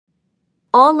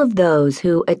All of those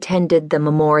who attended the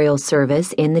memorial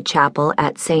service in the chapel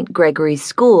at St. Gregory's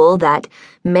School that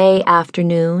May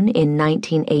afternoon in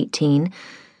 1918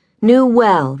 knew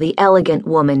well the elegant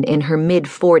woman in her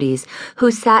mid-40s who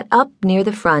sat up near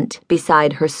the front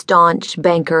beside her staunch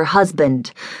banker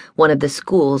husband, one of the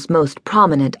school's most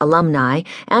prominent alumni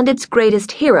and its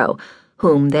greatest hero,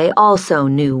 whom they also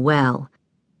knew well.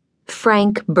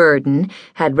 Frank Burden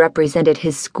had represented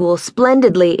his school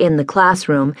splendidly in the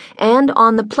classroom and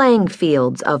on the playing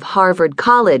fields of Harvard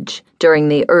College during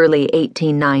the early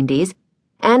 1890s,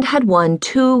 and had won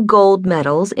 2 gold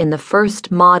medals in the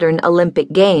first modern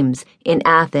Olympic Games in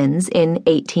Athens in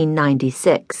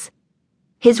 1896.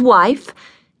 His wife,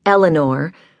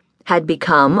 Eleanor, had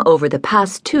become, over the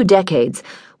past 2 decades,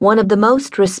 one of the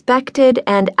most respected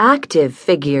and active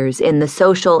figures in the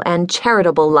social and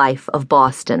charitable life of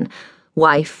Boston.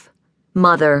 Wife,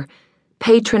 mother,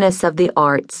 patroness of the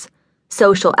arts,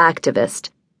 social activist.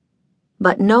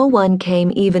 But no one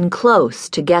came even close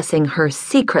to guessing her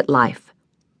secret life,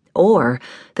 or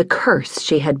the curse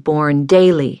she had borne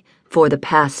daily for the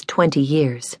past 20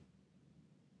 years.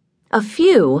 A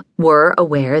few were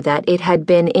aware that it had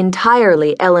been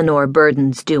entirely Eleanor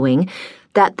Burden's doing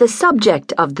that the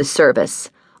subject of the service,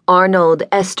 Arnold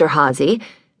Esterhazy,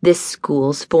 this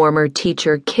school's former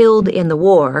teacher killed in the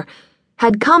war,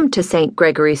 had come to St.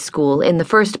 Gregory's School in the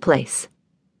first place.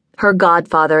 Her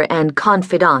godfather and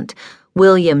confidant,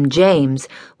 William James,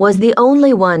 was the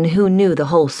only one who knew the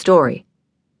whole story.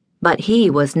 But he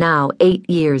was now 8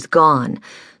 years gone,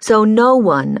 so no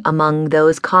one among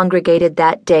those congregated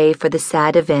that day for the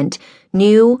sad event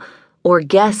knew or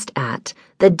guessed at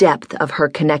the depth of her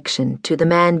connection to the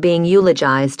man being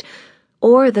eulogized,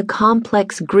 or the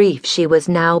complex grief she was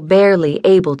now barely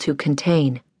able to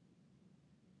contain.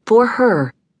 For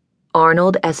her,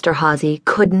 Arnold Esterhazy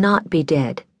could not be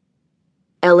dead.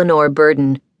 Eleanor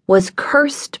Burden was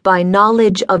cursed by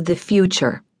knowledge of the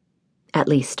future, at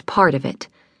least part of it.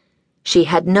 She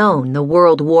had known the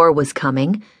World War was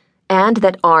coming, and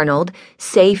that Arnold,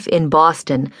 safe in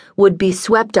Boston, would be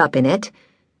swept up in it,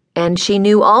 and she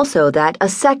knew also that a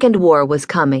second war was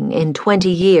coming in 20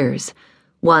 years,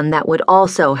 one that would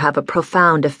also have a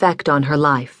profound effect on her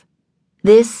life.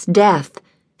 This death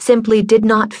simply did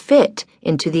not fit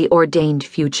into the ordained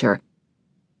future.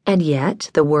 And yet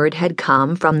the word had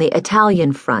come from the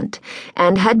Italian front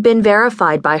and had been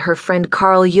verified by her friend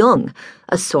Carl Jung,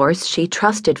 a source she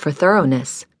trusted for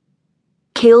thoroughness.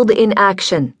 "Killed in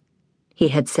action," he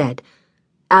had said.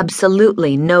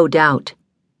 Absolutely no doubt.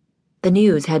 The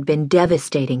news had been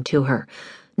devastating to her,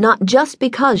 not just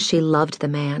because she loved the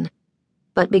man,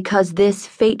 but because this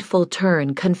fateful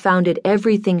turn confounded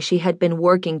everything she had been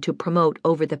working to promote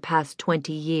over the past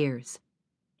 20 years,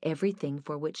 everything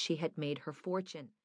for which she had made her fortune.